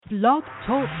Blog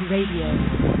Talk Radio.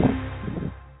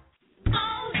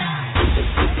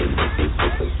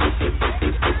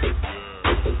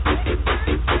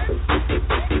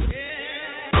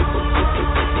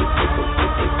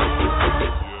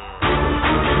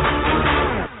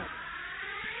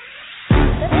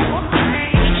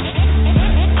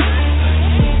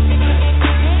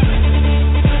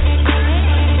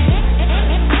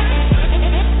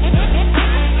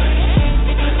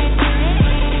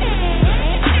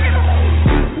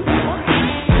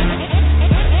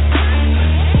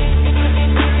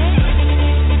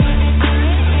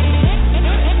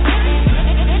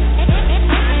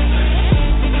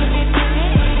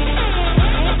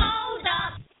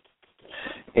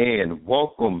 And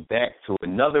welcome back to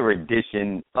another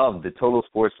edition of the Total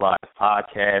Sports Live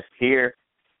podcast here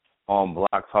on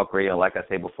Blog Talk Radio. Like I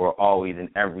said before, always in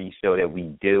every show that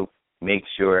we do, make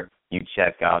sure you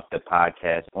check out the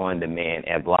podcast on demand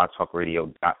at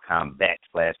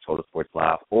blogtalkradio.com/Total Sports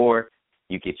Live, or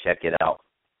you can check it out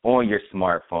on your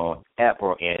smartphone, app,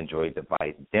 or Android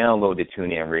device. Download the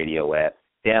TuneIn Radio app,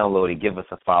 download it, give us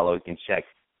a follow. You can check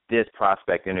this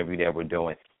prospect interview that we're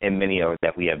doing and many others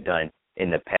that we have done in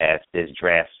the past this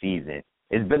draft season.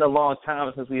 It's been a long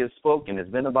time since we have spoken. It's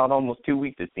been about almost 2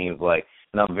 weeks, it seems like,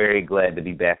 and I'm very glad to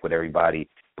be back with everybody,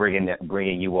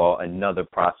 bringing you all another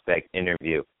prospect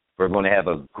interview. We're going to have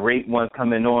a great one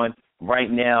coming on. Right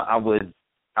now, I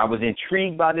was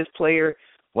intrigued by this player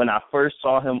when I first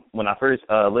saw him, when I first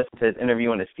listened to his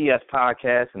interview on the CS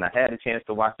podcast, and I had a chance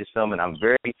to watch this film, and I'm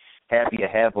very happy to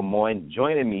have him on.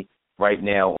 Joining me right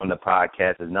now on the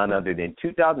podcast is none other than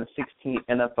 2016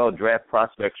 NFL draft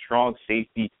prospect, strong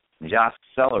safety, Josh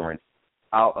Sellerin,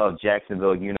 out of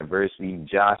Jacksonville University.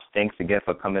 Josh, thanks again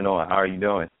for coming on. How are you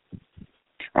doing?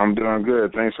 I'm doing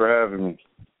good. Thanks for having me.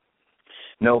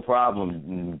 No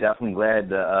problem. Definitely glad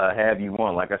to have you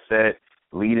on. Like I said,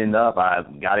 leading up, I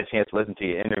got a chance to listen to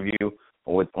your interview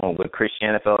with Chris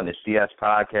Shanafelt and the CS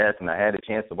podcast, and I had a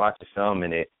chance to watch the film,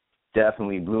 and it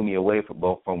definitely blew me away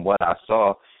from what I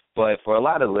saw. But for a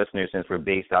lot of listeners, since we're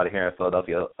based out of here in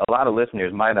Philadelphia, a lot of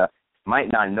listeners might not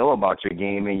know about your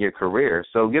game and your career.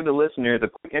 So give the listeners a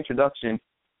quick introduction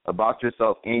about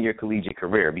yourself and your collegiate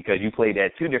career, because you played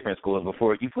at two different schools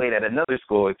before. You played at another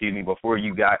school, before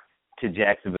you got to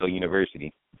Jacksonville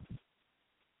University.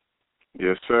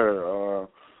 Yes, sir.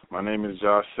 My name is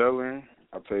Josh Sellerin.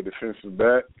 I play defensive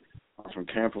back. I'm from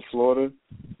Tampa, Florida.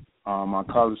 My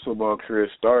college football career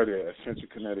started at Central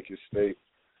Connecticut State,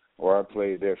 where I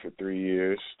played there for 3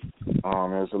 years. There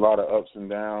was a lot of ups and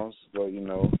downs, but,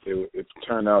 it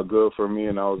turned out good for me,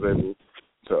 and I was able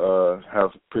to have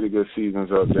pretty good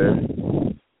seasons up there.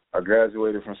 I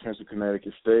graduated from Central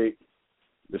Connecticut State,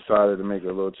 decided to make a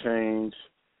little change,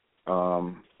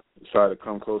 decided to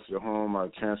come closer to home. I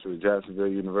transferred to Jacksonville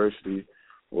University,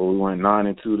 where we went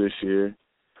 9-2 this year. It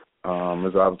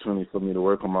was an opportunity for me to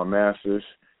work on my master's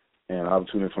and an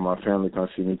opportunity for my family to come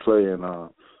see me play, and I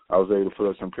was able to put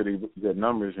up some pretty good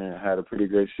numbers and had a pretty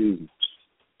great season.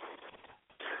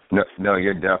 No,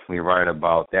 you're definitely right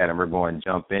about that, and we're going to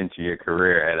jump into your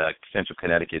career at Central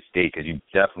Connecticut State, because you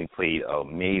definitely played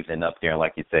amazing up there. And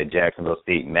like you said, Jacksonville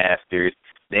State Masters.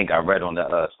 I think I read on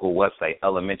the school website,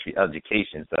 elementary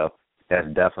education. So that's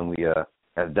definitely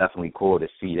cool to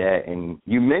see that. And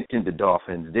you mentioned the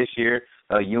Dolphins this year.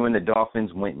 You and the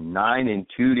Dolphins went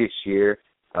 9-2 this year.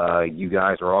 You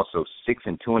guys are also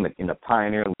 6-2 in the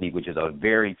Pioneer League, which is a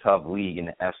very tough league in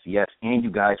the FCS, and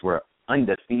you guys were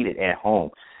undefeated at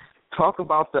home. Talk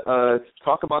about the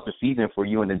season for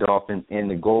you and the Dolphins and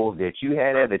the goals that you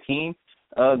had as a team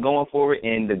going forward,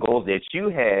 and the goals that you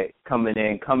had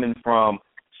coming from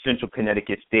Central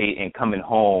Connecticut State and coming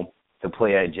home to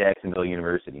play at Jacksonville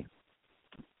University.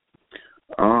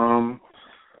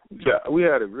 We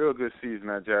had a real good season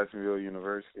at Jacksonville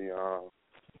University.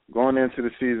 Going into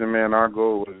the season, man, our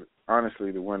goal was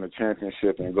honestly to win the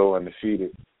championship and go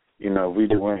undefeated. If we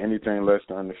didn't win anything less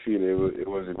than undefeated, it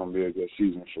wasn't going to be a good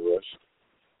season for us.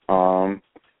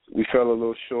 We fell a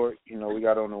little short. We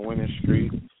got on a winning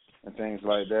streak and things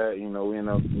like that. We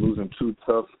ended up losing 2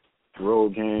 tough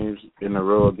road games in a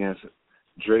row against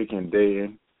Drake and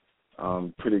Dayton,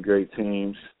 pretty great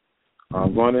teams.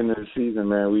 Going into the season,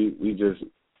 man, we just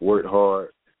worked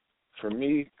hard. For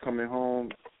me, coming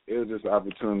home, it was just an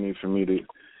opportunity for me to,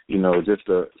 just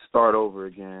to start over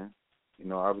again.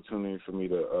 Opportunity for me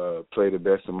to play the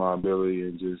best of my ability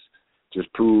and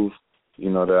just prove,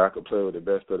 that I could play with the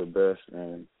best of the best.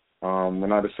 And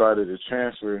when I decided to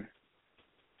transfer,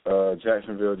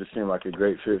 Jacksonville just seemed like a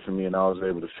great fit for me, and I was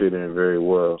able to fit in very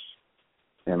well.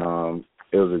 And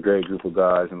it was a great group of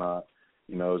guys, and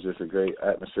it was just a great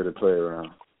atmosphere to play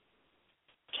around.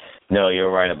 No,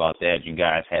 you're right about that. You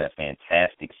guys had a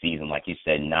fantastic season, like you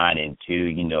said, 9-2.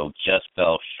 You know, just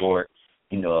fell short,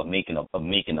 you know, of making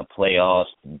the playoffs.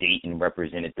 Dayton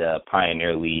represented the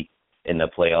Pioneer League in the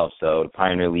playoffs, so the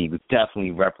Pioneer League was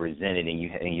definitely represented. And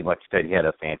you like you said, you had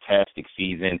a fantastic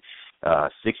season.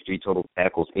 63 total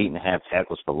tackles, 8.5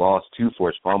 tackles for loss, 2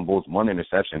 forced fumbles, 1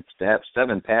 interception,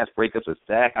 7 pass breakups, a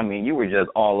sack. I mean, you were just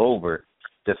all over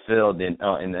the field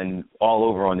and all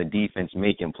over on the defense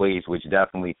making plays, which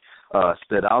definitely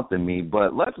stood out to me.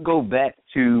 But let's go back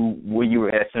to where you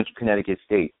were at Central Connecticut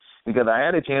State, because I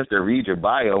had a chance to read your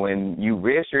bio, and you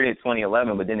redshirted in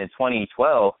 2011, but then in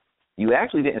 2012, you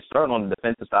actually didn't start on the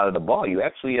defensive side of the ball. You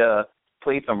actually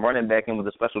played some running back and was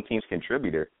a special teams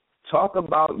contributor. Talk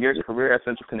about your career at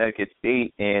Central Connecticut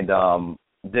State and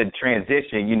the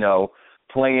transition, you know,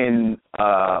 playing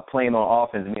on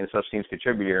offense and being a special teams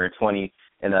contributor in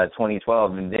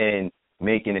 2012, and then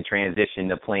making the transition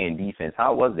to playing defense.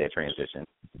 How was that transition?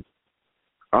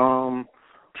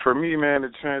 For me, man, the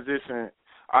transition,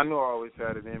 I knew I always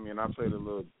had it in me, and I played a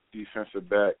little defensive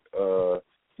back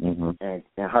in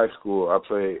high school. I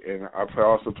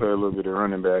also played a little bit of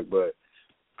running back, but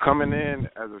coming in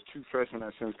as a true freshman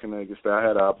at Central Connecticut State, I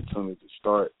had the opportunity to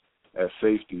start at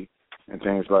safety and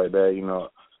things like that. You know,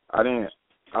 I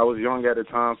was young at the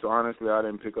time, so honestly, I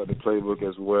didn't pick up the playbook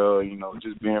as well. You know,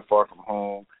 just being far from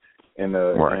home, and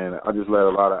I just let a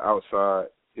lot of outside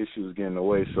issues get in the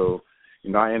way. So,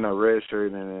 you know, I ended up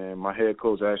redshirting, and my head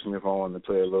coach asked me if I wanted to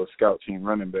play a little scout team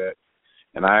running back,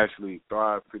 and I actually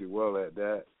thrived pretty well at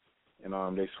that.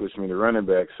 And they switched me to running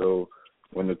back. So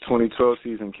when the 2012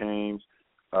 season came,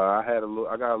 I got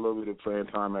a little bit of playing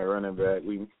time at running back.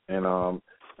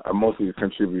 I mostly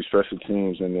contribute special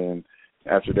teams, and then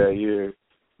after that year,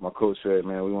 my coach said,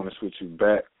 "Man, we want to switch you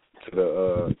back to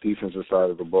the defensive side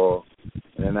of the ball."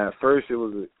 And at first, it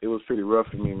was pretty rough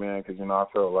for me, man, because I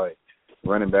felt like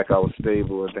running back I was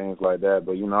stable and things like that.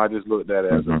 But I just looked at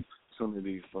it as an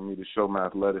opportunity for me to show my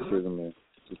athleticism and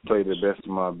just play the best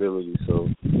of my ability. So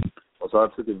I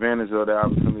took advantage of that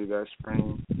opportunity that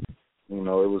spring. It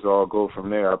was all go from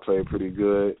there. I played pretty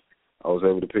good. I was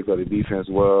able to pick up the defense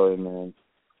well, and then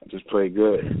I just played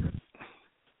good.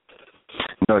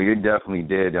 No, you definitely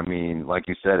did. I mean, like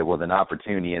you said, it was an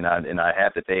opportunity, and I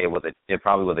have to say it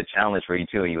probably was a challenge for you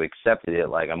too, and you accepted it.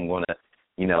 Like, I'm going to,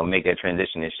 make that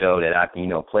transition and show that I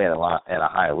can, play at a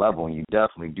high level, and you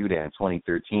definitely do that. In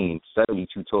 2013,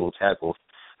 72 total tackles,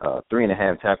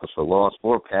 3.5 tackles for loss,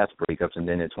 4 pass breakups, and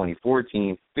then in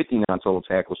 2014, 59 total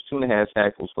tackles, 2.5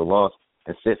 tackles for loss,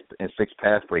 and 6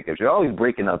 pass breakups. You're always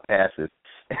breaking up passes,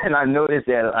 and I noticed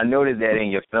that in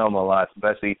your film a lot,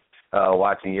 especially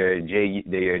watching your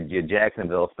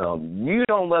Jacksonville film. You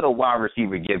don't let a wide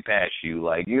receiver get past you.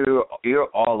 Like, you're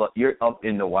up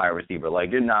in the wide receiver. Like,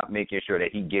 you're not making sure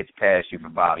that he gets past you for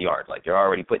 5 yards. Like, you're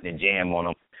already putting a jam on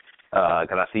him.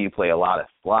 Because I see you play a lot of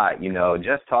slot.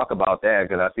 Just talk about that,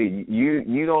 because I see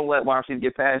you don't let wide receivers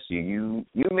get past you.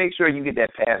 You make sure you get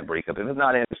that pass breakup. If it's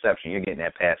not an interception, you're getting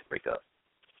that pass breakup.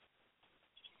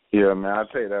 Yeah, man, I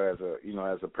tell you that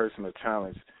as a personal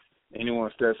challenge. Anyone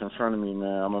steps in front of me,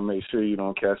 man, I'm gonna make sure you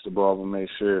don't catch the ball. I'm gonna make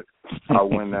sure I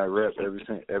win that rep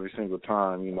every single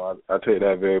time. I take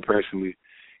that very personally,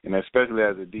 and especially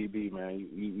as a DB, man,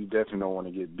 you definitely don't want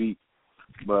to get beat.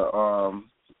 But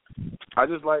I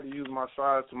just like to use my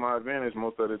size to my advantage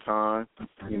most of the time.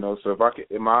 So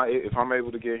if I'm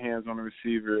able to get hands on the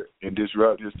receiver and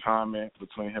disrupt his timing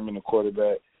between him and the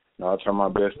quarterback, I'll try my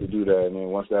best to do that. And then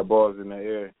once that ball is in the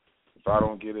air, if I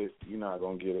don't get it, you're not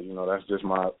gonna get it. That's just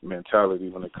my mentality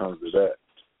when it comes to that.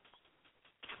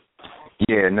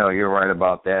 Yeah, no, you're right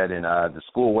about that. And the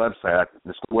school website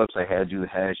has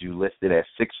you listed at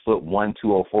 6'1",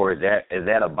 204. Is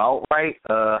that about right?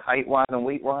 Height wise and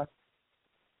weight wise?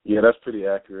 Yeah, that's pretty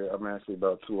accurate. I'm actually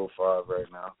about 205 right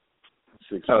now.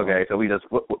 6'1". Okay, so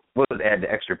we'll just add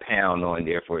the extra pound on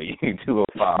there for you,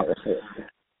 205.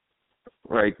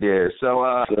 Right there.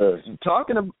 So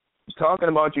talking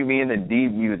about you being a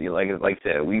DB, like I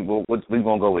said, we're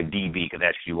gonna go with DB because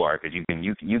that's who you are, because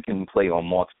you can play on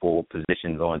multiple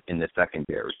positions in the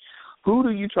secondary. Who do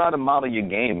you try to model your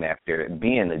game after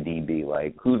being a DB?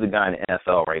 Like, who's the guy in the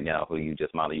NFL right now who you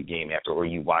just model your game after, or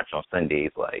you watch on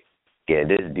Sundays? Like, yeah,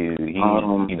 this dude,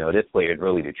 this player is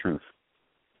really the truth.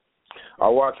 I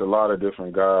watch a lot of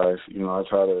different guys. I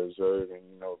try to observe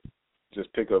and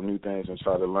just pick up new things and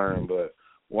try to learn. But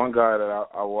one guy that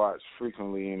I watch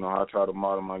frequently, I try to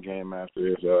model my game after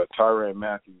is Tyrann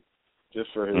Mathieu, just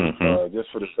for his just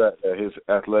for the fact that his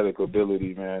athletic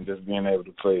ability, man, just being able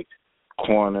to play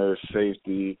corner,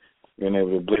 safety, being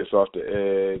able to blitz off the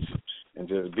edge, and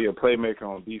just be a playmaker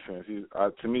on defense.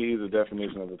 To me, he's a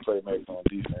definition of a playmaker on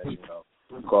defense,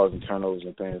 causing turnovers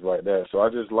and things like that. So I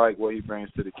just like what he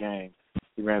brings to the game.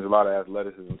 He brings a lot of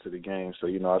athleticism to the game. So,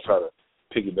 I try to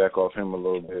piggyback off him a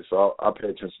little bit. So I pay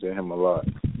attention to him a lot.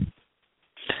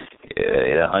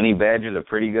 Yeah, the Honey Badger's a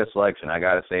pretty good selection, I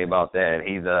got to say about that.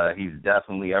 He's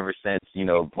definitely, ever since,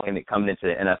 coming into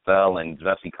the NFL and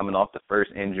especially coming off the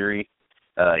first injury,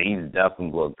 he's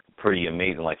definitely looked pretty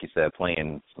amazing, like you said,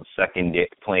 playing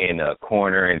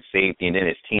corner and safety, and then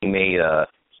his teammate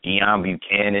Deion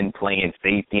Buchanan playing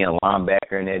safety and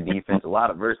linebacker in that defense. A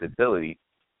lot of versatility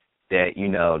that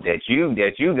that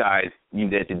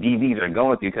the DBs are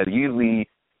going through, because usually a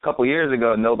couple years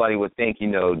ago nobody would think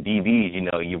DBs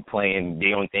you're playing, they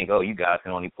don't think, oh, you guys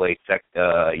can only play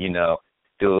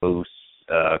those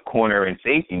corner and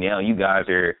safety. Now you guys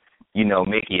are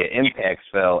making an impact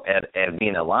spell as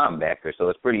being a linebacker. So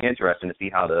it's pretty interesting to see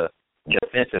how the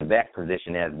defensive back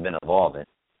position has been evolving.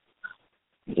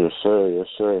 Yes, sir. Yes,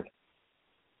 sir.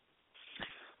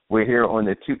 We're here on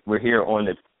the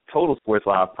Total Sports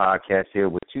Live podcast here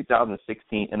with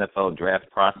 2016 NFL Draft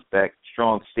prospect,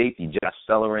 strong safety Josh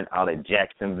Sellerin out of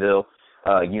Jacksonville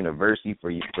University. For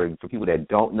people that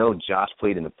don't know, Josh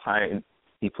played in the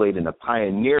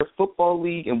Pioneer Football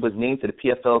League and was named to the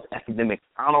PFL's Academic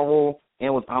Honor Roll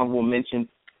and was honorable mention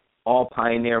All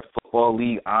Pioneer Football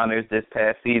League honors this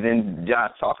past season.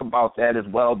 Josh, talk about that as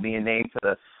well, being named to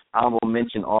the honorable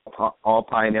mention All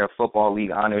Pioneer Football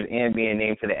League honors and being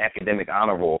named to the Academic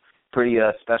Honor Roll. Pretty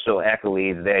special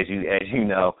accolades as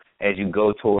you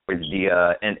go towards the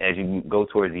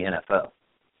NFL.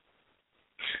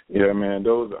 Yeah, man,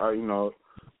 those are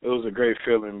it was a great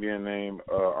feeling being named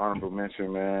honorable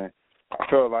mention, man. I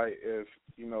felt like if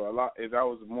I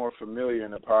was more familiar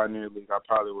in the Pioneer League, I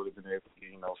probably would have been able to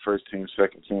get, first team,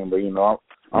 second team. But,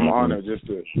 I'm honored just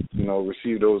to,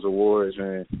 receive those awards.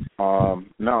 And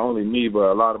not only me,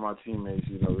 but a lot of my teammates,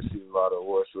 received a lot of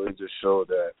awards. So it just showed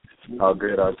that how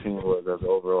great our team was as an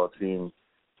overall team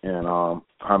and how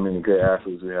many great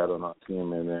athletes we had on our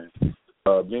team. And then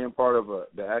being part of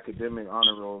the academic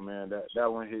honor roll, man,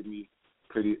 that one hit me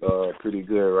pretty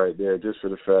good right there, just for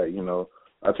the fact,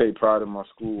 I take pride in my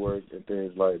schoolwork and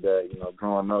things like that.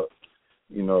 Growing up,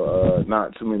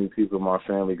 not too many people in my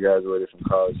family graduated from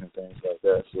college and things like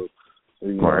that. So,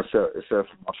 except for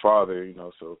my father,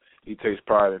 so he takes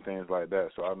pride in things like that.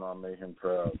 So I know I made him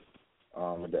proud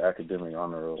with the academic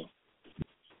honor roll.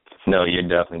 No, you're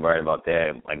definitely right about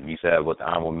that. Like you said, with the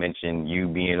honorable mention, you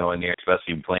being on there,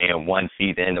 especially playing one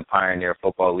season in the Pioneer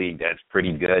Football League, that's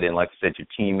pretty good. And like I said, your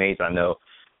teammates, I know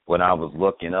when I was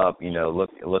looking up, your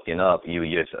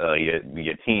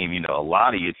team, a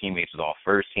lot of your teammates was on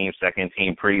first team, second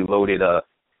team, pretty loaded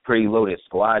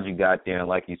squad you got there. And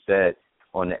like you said,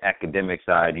 on the academic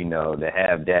side, to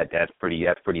have that's pretty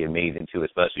amazing too,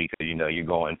 especially because you're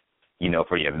going,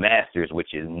 for your masters,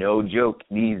 which is no joke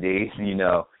these days.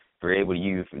 For able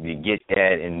to get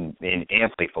that and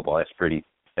play football, that's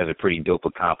a pretty dope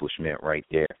accomplishment right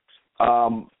there.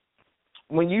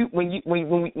 When you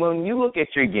look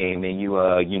at your game and you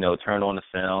turn on the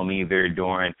film either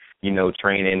during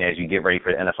training as you get ready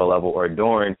for the NFL level or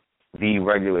during the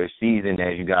regular season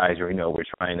as you guys are we're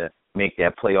trying to make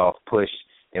that playoff push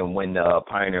and win the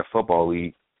Pioneer Football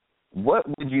League, what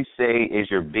would you say is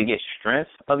your biggest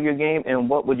strength of your game, and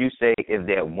what would you say is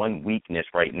that one weakness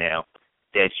right now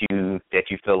that you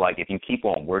feel like if you keep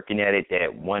on working at it,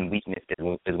 that one weakness is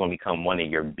going to become one of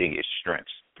your biggest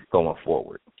strengths going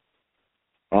forward?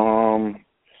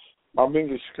 My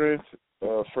biggest strength,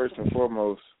 first and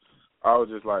foremost, I would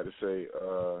just like to say,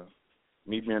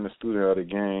 me being a student of the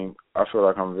game, I feel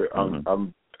like I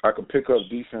can pick up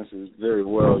defenses very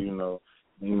well.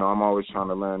 I'm always trying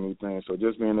to learn new things. So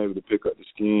just being able to pick up the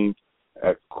scheme,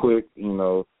 act quick,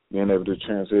 being able to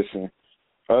transition.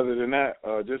 Other than that,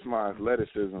 just my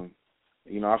athleticism.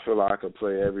 I feel like I could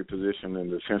play every position in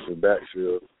the defensive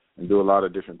backfield and do a lot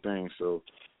of different things. So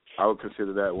I would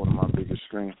consider that one of my biggest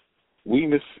strengths.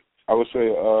 Weakness, I would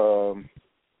say,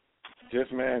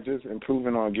 just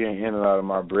improving on getting in and out of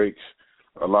my breaks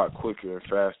a lot quicker and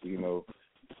faster,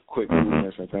 quick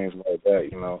movements and things like that,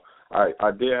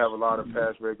 I did have a lot of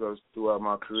pass breakups throughout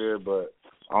my career, but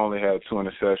I only had 2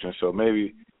 interceptions. So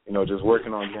maybe, just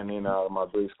working on getting in and out of my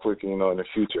breaks quicker, in the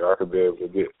future, I could be able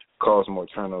to cause more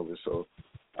turnovers. So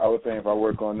I would think if I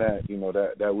work on that,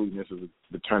 that weakness would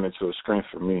turn into a strength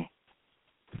for me.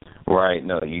 Right.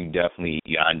 No, I definitely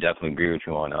agree with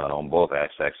you on both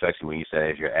aspects, especially when you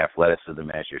say your athleticism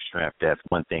as your strength. That's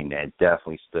one thing that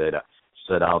definitely stood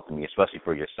out to me, especially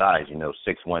for your size.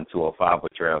 6'1", 205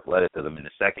 with your athleticism in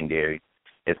the secondary.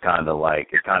 It's kind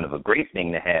of a great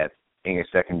thing to have in your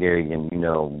secondary,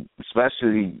 and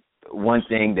especially one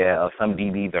thing that some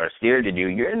DBs are scared to do.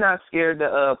 You're not scared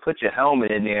to put your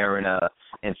helmet in there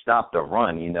and stop the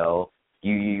run. We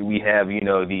have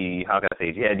the how can I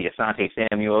say? You had the Asante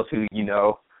Samuels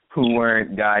who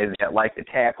weren't guys that like to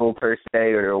tackle per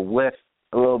se or whiff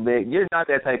a little bit. You're not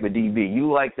that type of DB.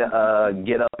 You like to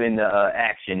get up in the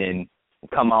action and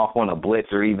come off on a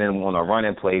blitz or even on a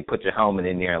running play, put your helmet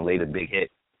in there and lay the big hit.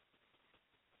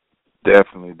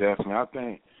 Definitely. I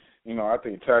think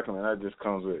tackling, that just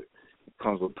comes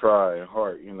with pride and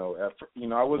heart.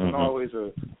 I wasn't always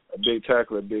a big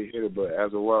tackler, a big hitter, but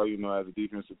as a while, as a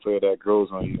defensive player, that grows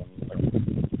on you.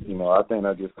 I think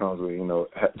that just comes with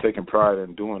taking pride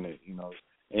in doing it.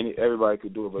 Everybody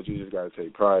could do it, but you just got to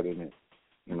take pride in it.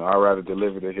 I'd rather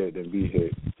deliver the hit than be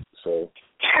hit. So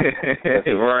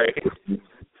right.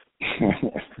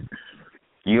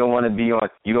 You don't want to be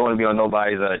on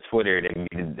nobody's Twitter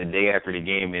the day after the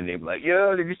game and they're like,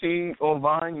 yo, did you see on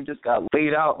Vine you just got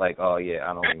laid out? Like, oh yeah,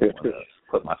 I don't even want to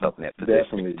put myself in that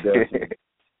position. Definitely.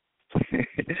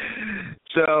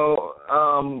 So,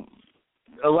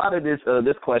 a lot of this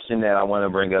question that I want to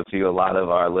bring up to you, a lot of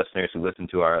our listeners who listen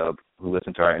to our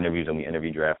interviews and we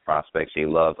interview draft prospects, they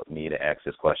love me to ask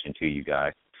this question to you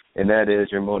guys. And that is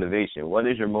your motivation. What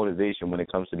is your motivation when it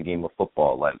comes to the game of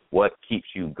football? Like, what keeps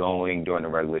you going during the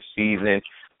regular season?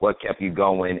 What kept you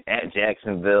going at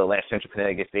Jacksonville, at Central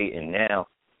Connecticut State, and now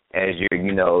as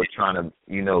you're, trying to,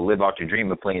 live out your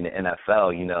dream of playing the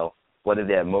NFL, what is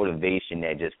that motivation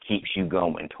that just keeps you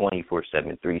going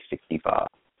 24/7, 365?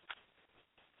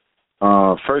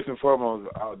 First and foremost,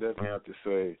 I'll definitely have to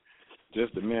say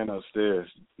just the man upstairs.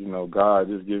 God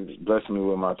just blessed me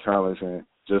with my talents and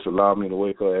just allowed me to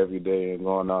wake up every day and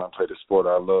go on out and play the sport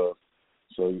I love.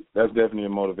 So that's definitely a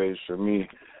motivation for me.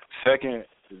 Second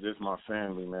is just my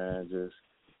family, man. Just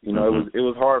it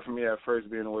was hard for me at first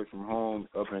being away from home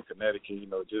up in Connecticut,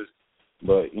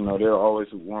 but they're always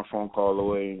one phone call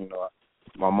away.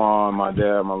 My mom, my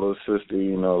dad, my little sister,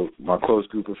 my close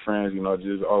group of friends,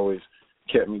 just always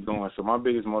kept me going. So my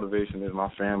biggest motivation is my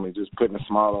family, just putting a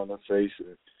smile on their face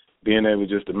and being able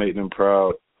just to make them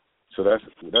proud. So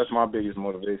that's my biggest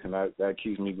motivation. That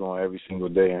keeps me going every single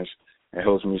day and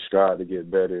helps me strive to get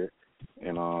better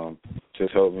and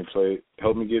just help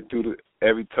me get through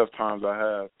every tough times I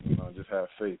have. Just have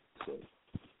faith.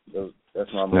 So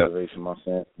that's my motivation, my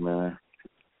family, man.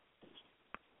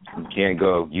 You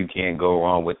can't go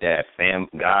wrong with that.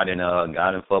 God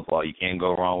and football. You can't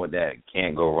go wrong with that.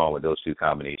 Can't go wrong with those two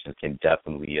combinations. Can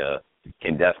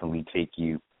definitely take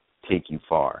you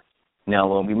far. Now,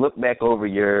 when we look back over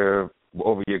your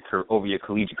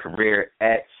collegiate career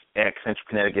at Central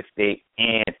Connecticut State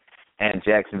and at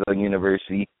Jacksonville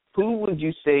University, who would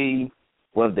you say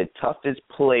was the toughest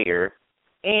player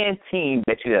and team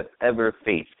that you have ever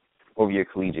faced over your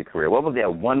collegiate career? What was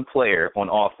that one player on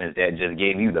offense that just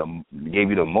gave you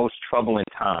the most trouble in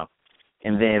time?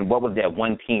 And then what was that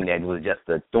one team that was just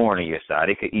a thorn in your side?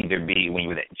 It could either be when you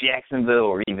were at Jacksonville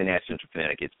or even at Central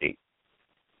Connecticut State.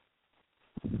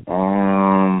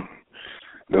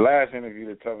 The last interview,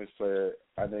 the toughest player,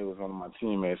 I think was one of my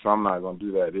teammates, so I'm not going to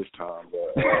do that this time.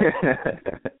 But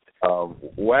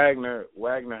Wagner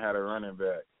had a running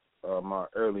back my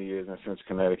early years in Central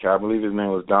Connecticut. I believe his name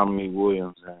was Dominique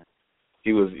Williams, and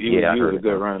he was a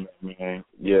good running back, man.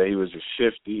 Yeah, he was just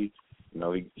shifty. He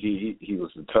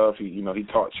was tough. He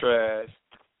talked trash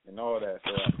and all that.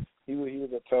 So he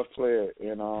was a tough player.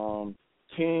 And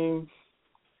team,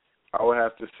 I would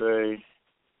have to say.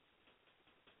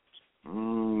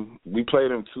 We played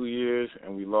him 2 years,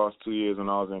 and we lost 2 years when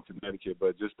I was in Connecticut,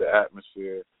 but just the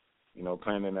atmosphere,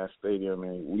 playing in that stadium,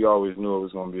 and we always knew it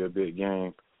was going to be a big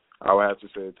game. I would have to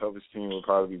say the toughest team would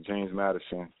probably be James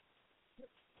Madison.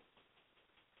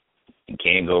 You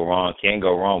can't go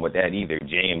wrong with that either.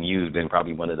 JMU's been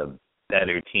probably one of the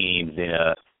better teams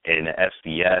in the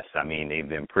FCS. I mean, they've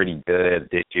been pretty good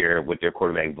this year with their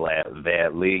quarterback,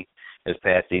 Vad Lee. This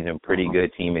past season, pretty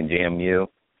good team in JMU.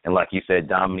 And like you said,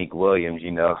 Dominique Williams,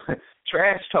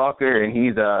 trash talker, and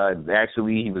he's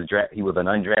he was an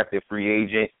undrafted free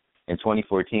agent in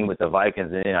 2014 with the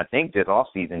Vikings, and then I think this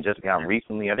offseason just got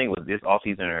recently. I think it was this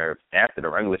offseason or after the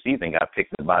regular season got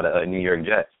picked up by the New York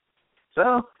Jets.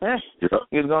 So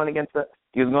he was going against the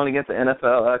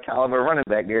NFL caliber running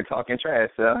back there talking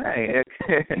trash. So hey,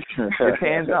 it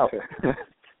pans out.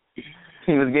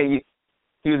 He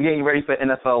was getting you ready for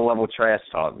NFL level trash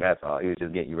talk. That's all. He was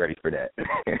just getting you ready for that.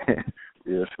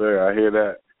 Yes, sir. I hear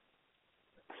that.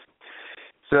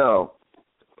 So,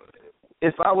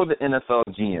 if I were the NFL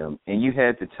GM and you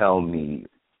had to tell me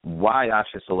why I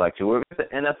should select you, or if it's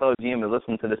an NFL GM to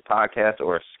listen to this podcast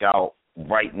or a scout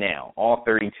right now, all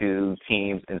 32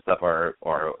 teams and stuff are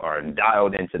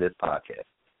dialed into this podcast.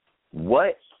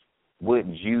 What would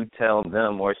you tell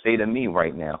them or say to me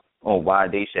right now on why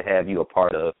they should have you a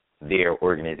part of their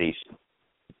organization?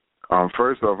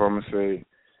 First off, I'm going to say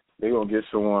they're going to get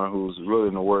someone who's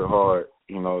willing to work hard,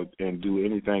 and do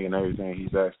anything and everything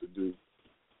he's asked to do.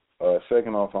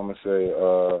 Second off, I'm going to say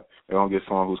they're going to get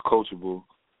someone who's coachable,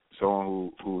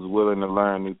 someone who's willing to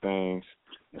learn new things,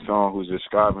 and someone who's just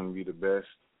striving to be the best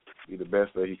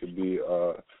that he could be.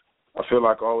 I feel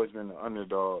like I've always been the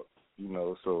underdog,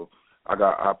 so I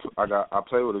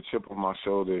play with a chip on my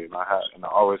shoulder, and I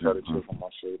always had a chip on my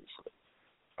shoulder. So,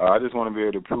 I just want to be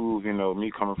able to prove,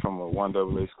 me coming from a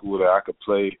 1AA school, that I could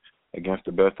play against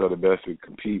the best of the best and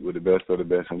compete with the best of the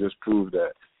best, and just prove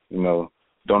that,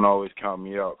 don't always count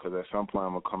me out, because at some point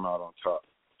I'm gonna come out on top.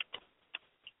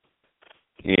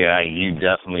 Yeah, you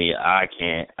definitely.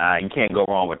 You can't go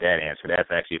wrong with that answer. That's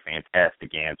actually a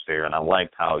fantastic answer, and I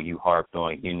liked how you harped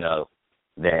on,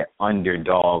 that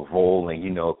underdog role,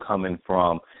 and coming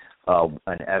from an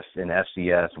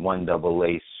FCS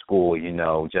 1AA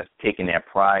school, just taking that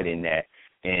pride in that.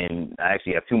 And I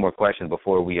actually have two more questions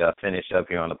before we finish up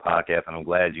here on the podcast, and I'm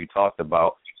glad you talked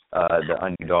about the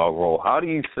underdog role. How do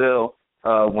you feel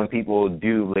when people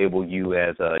do label you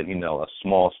as a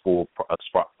small school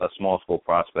prospect, small school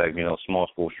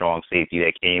strong safety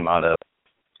that came out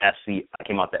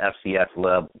the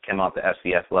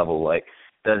FCS level? Like,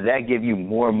 does that give you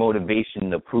more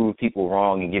motivation to prove people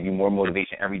wrong and give you more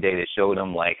motivation every day to show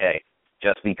them, like, hey,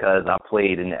 just because I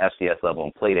played in the FCS level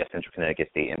and played at Central Connecticut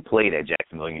State and played at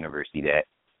Jacksonville University, that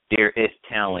there is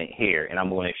talent here, and I'm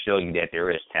going to show you that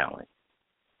there is talent?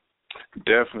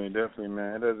 Definitely,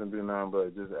 man. It doesn't do nothing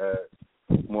but just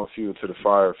add more fuel to the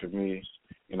fire for me.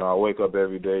 I wake up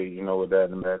every day, with that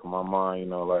in the back of my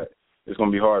mind, like, it's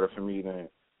going to be harder for me than,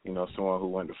 someone who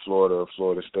went to Florida or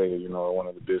Florida State or, one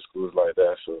of the big schools like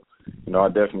that. So, I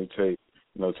definitely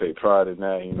take pride in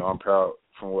that. I'm proud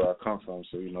from where I come from.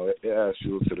 So, it adds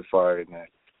fuel to the fire in that.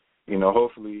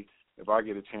 Hopefully, if I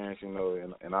get a chance,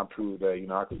 and I prove that,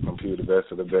 I can compete with the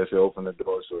best of the best, it open the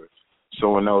doors for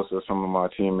someone else or some of my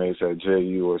teammates at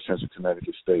JU or Central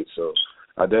Connecticut State. So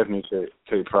I definitely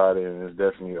take pride in it. It's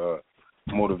definitely a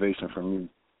motivation for me.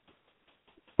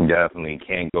 Definitely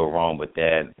can't go wrong with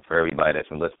that. For everybody that's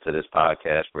been listening to this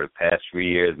podcast for the past 3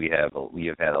 years, we have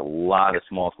had a lot of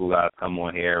small school guys come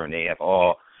on here, and they have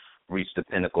all reached the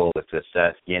pinnacle of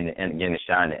success, getting a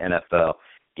shot in the NFL,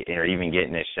 or even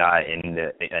getting a shot in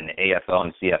the AFL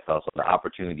and CFL. So the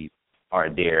opportunities are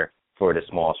there for the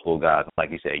small school guys. Like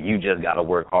you said, you just got to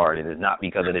work hard, and it's not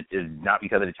because of the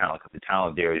talent, because the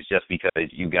talent there is just because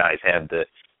you guys have the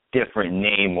different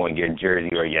name on your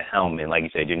jersey or your helmet. Like you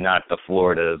said, you're not the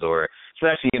Floridas, or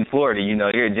especially in Florida,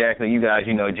 you're Jacksonville. You guys,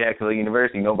 Jacksonville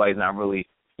University, nobody's not really,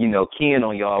 keen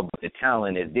on y'all, but the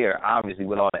talent is there, obviously,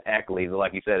 with all the accolades.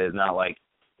 Like you said, it's not like,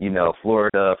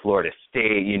 Florida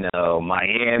State,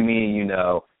 Miami,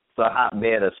 it's a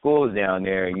hotbed of schools down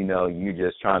there. You're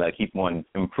just trying to keep on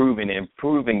improving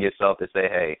yourself to say,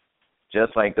 hey,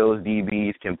 just like those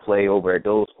DBs can play over at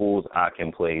those schools, I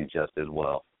can play just as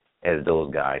well as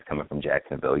those guys coming from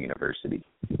Jacksonville University.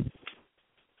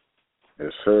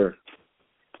 Yes, sir.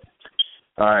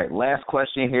 All right, last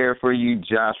question here for you,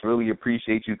 Josh. Really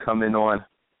appreciate you coming on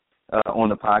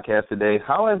the podcast today.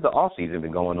 How has the off season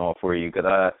been going on for you? Because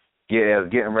I was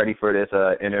getting ready for this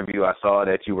interview. I saw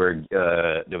that you were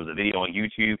there was a video on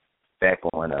YouTube back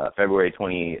on February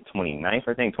 29th,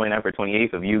 I think, 29th or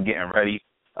 28th, of you getting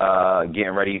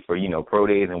ready for pro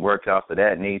days and workouts of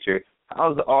that nature.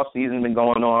 How's the off season been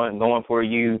going for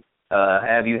you?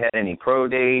 Have you had any pro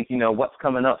days? What's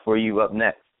coming up for you up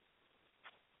next?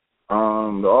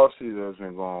 The off season has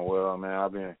been going well, man.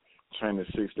 I've been training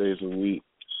 6 days a week,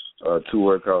 2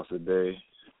 workouts a day.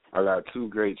 I got 2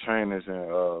 great trainers, and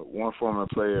one former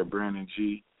player, Brandon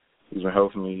G, who's been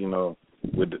helping me,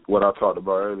 with what I talked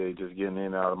about earlier, just getting in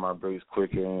and out of my breaks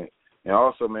quicker. And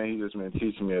also, man, he's just been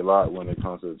teaching me a lot when it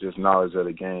comes to just knowledge of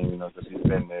the game, because he's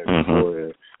been there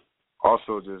before.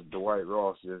 Also, just Dwight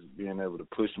Ross, just being able to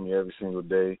push me every single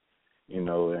day,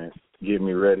 and get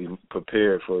me ready,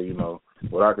 prepared for,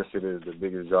 what I consider is the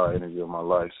biggest job interview of my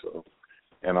life. So,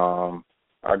 and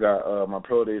I got my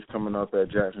pro days coming up at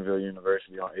Jacksonville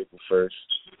University on April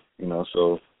 1st,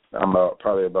 so I'm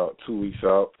probably about 2 weeks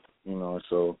out,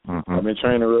 so I've been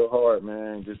training real hard,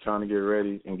 man, just trying to get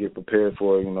ready and get prepared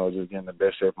for, just getting the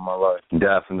best shape of my life.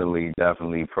 Definitely.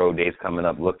 Pro days coming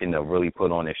up, looking to really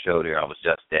put on a show there. I was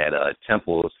just at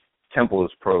Temple's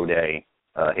Pro Day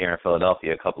here in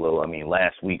Philadelphia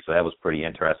last week, so that was pretty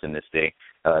interesting to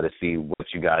see what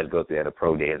you guys go through at a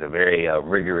pro day. It's a very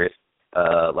rigorous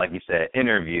like you said,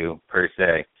 interview per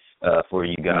se for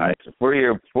you guys. For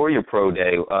your pro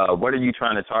day, what are you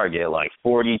trying to target? Like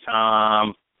 40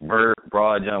 time, vert,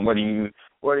 broad jump. What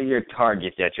are your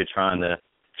targets that you're trying to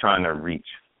reach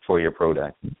for your pro day?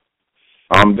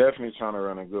 I'm definitely trying to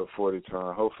run a good 40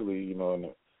 time. Hopefully,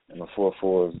 in the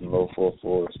 4.4s, low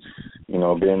 4.4s,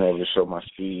 being able to show my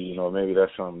speed. Maybe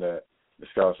that's something that the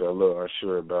scouts are a little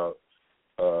unsure about.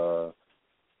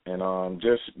 And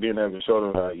just being able to show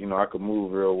them that, I could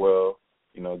move real well,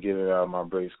 get it out of my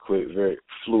brakes quick, very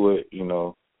fluid,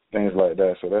 things like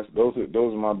that. So those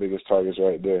are my biggest targets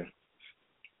right there.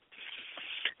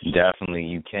 Definitely.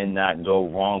 You cannot go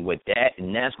wrong with that.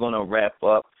 And that's going to wrap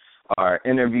up our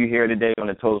interview here today on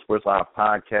the Total Sports Live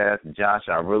podcast. Josh,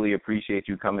 I really appreciate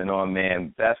you coming on,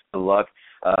 man. Best of luck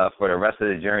for the rest of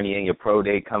the journey and your pro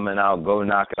day coming out. Go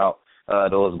knock out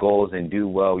those goals and do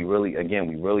well. We really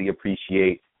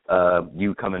appreciate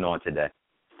you coming on today.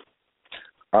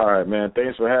 All right, man.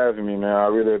 Thanks for having me, man. I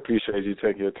really appreciate you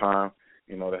taking your time,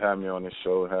 to have me on this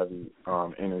show, have you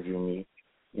interview me.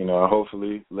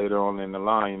 Hopefully later on in the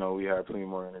line, we have plenty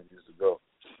more interviews to go.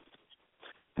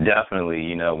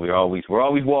 Definitely, we're always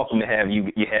welcome to have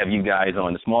you guys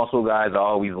on. The Small School guys are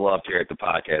always loved here at the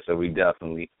podcast, so we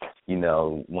definitely,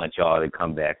 want y'all to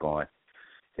come back on.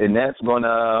 And that's going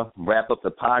to wrap up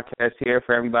the podcast here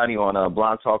for everybody on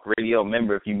Blog Talk Radio.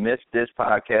 Remember, if you missed this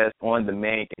podcast on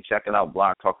demand, you can check it out,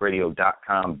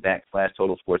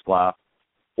 blogtalkradio.com/Total Sports Live,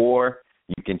 or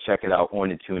you can check it out on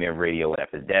the TuneIn Radio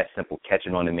app. It's that simple.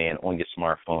 Catching on demand on your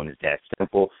smartphone is that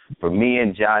simple. For me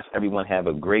and Josh, everyone have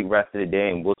a great rest of the day,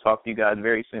 and we'll talk to you guys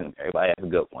very soon. Everybody have a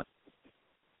good one.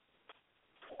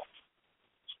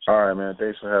 All right, man.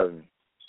 Thanks for having me.